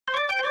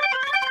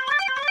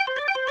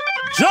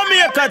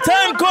Jamaica,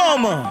 time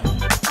come.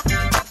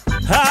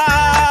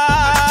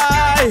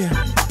 Hi.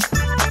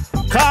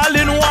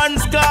 Calling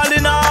once,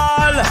 calling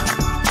all.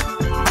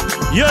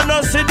 You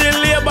know see the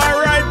labor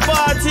right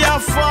party a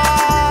fall.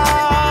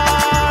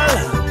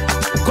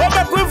 Come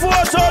back we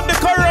vote out the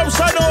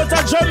corruption out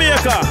of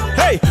Jamaica.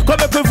 Hey, come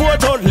back we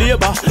vote out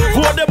labor.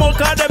 Vote them out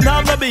cause them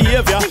have no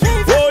behavior.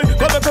 Boy,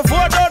 come back we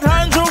vote out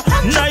Andrew.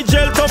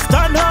 Nigel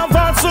Tufton have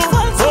Vansu.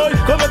 Boy,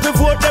 come back we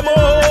vote them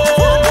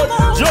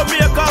out.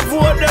 Jamaica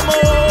vote them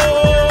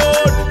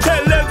out.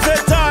 Tell them the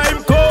time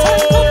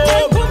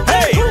come.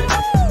 Hey,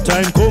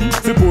 time come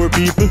for poor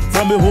people.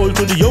 From the old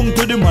to the young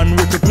to the man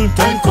with people.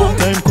 Time come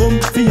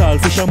for all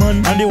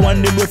fishermen and the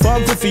one them we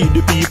farm to feed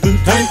the people.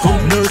 Time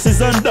come,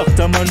 nurses and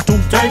doctor man too.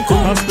 Time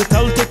come,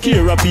 hospital take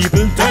care of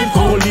people. Time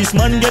come,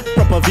 policeman get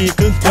proper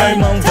vehicle.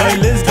 Time and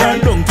violence turn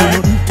down to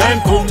you.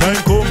 Time come,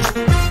 time come,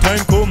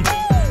 time come.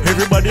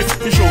 Everybody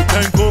fish out.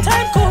 Time come,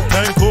 time come,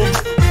 time come,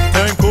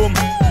 time come.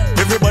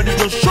 Everybody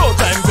just show.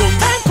 Time come,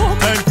 time come,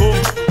 time come,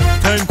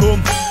 time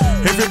come.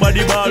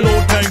 Everybody ball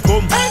out. Time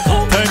come,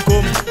 time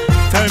come,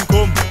 time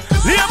come.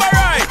 Labor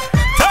right,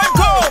 time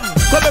come.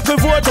 Come make we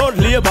vote out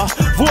labor.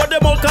 Vote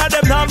them out cause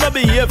them have no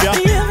behavior.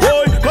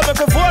 Boy, come make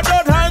we vote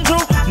out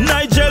Andrew.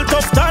 Nigel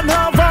Tufton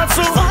have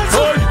Vansu.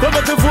 Boy, come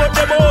make we vote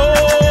them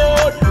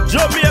out.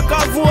 Jamaica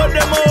vote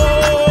them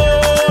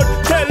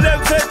out. Tell them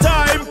the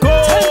time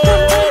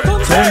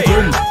come. Time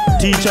come.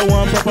 Teacher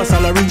want proper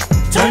salary.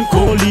 Time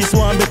come. Police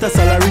want better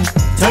salary.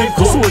 Time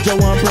come. Soldier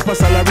want proper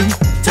salary.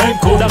 Time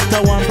come.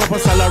 Doctor want proper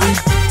salary.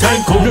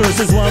 Time come.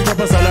 Nurses want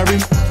proper salary.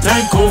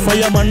 Time come.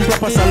 Fireman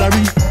proper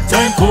salary.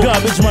 Time come.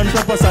 Garbage man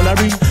proper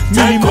salary.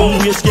 Minimum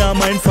wage can't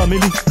mind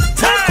family.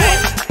 Time.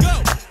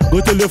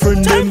 Go tell your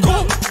friend them.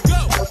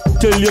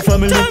 Tell your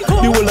family.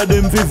 The whole of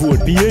them fi vote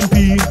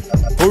PNP.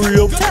 Hurry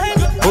up.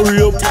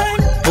 Hurry up.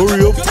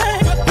 Hurry up.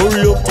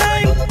 Hurry up.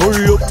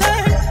 Hurry up.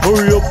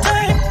 Hurry up.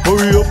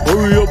 Hurry up.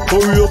 Hurry up.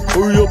 Hurry up.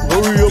 Hurry up.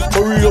 Hurry up.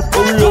 Hurry up.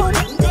 Hurry up.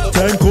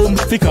 Time come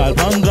fi call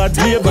Vanguard.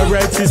 Labor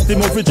right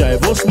system of a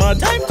drive us mad.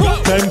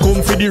 Time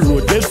come fi the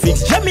road get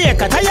fixed.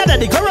 Jamaica tired of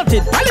the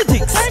corrupted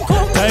politics.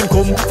 Time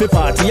come fi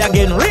party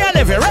again. Rian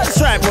every red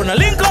stripe on a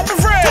link up a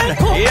friend.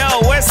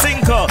 Yo, West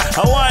Cinco,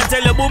 I want to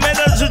tell you boom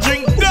energy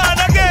drink gone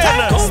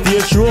again.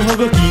 Stage show I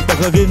go keep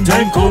back again.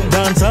 Time come.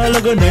 Dance all I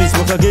go nice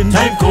back again.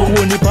 Time come.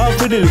 Pony park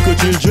for the little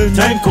children.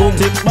 Time come.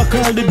 Take back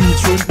all the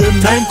beach road them.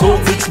 Time come.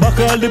 Fix back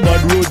all the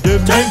bad road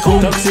them. Time come.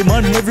 Taxi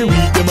man every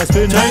week them a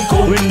spend. Time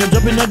come. When them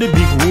jumping at the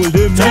big hole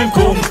them. Time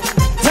come.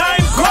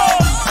 Time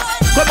come.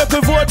 Come make we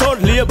vote out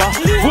labor.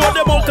 Vote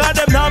them out cause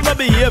them have no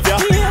behavior.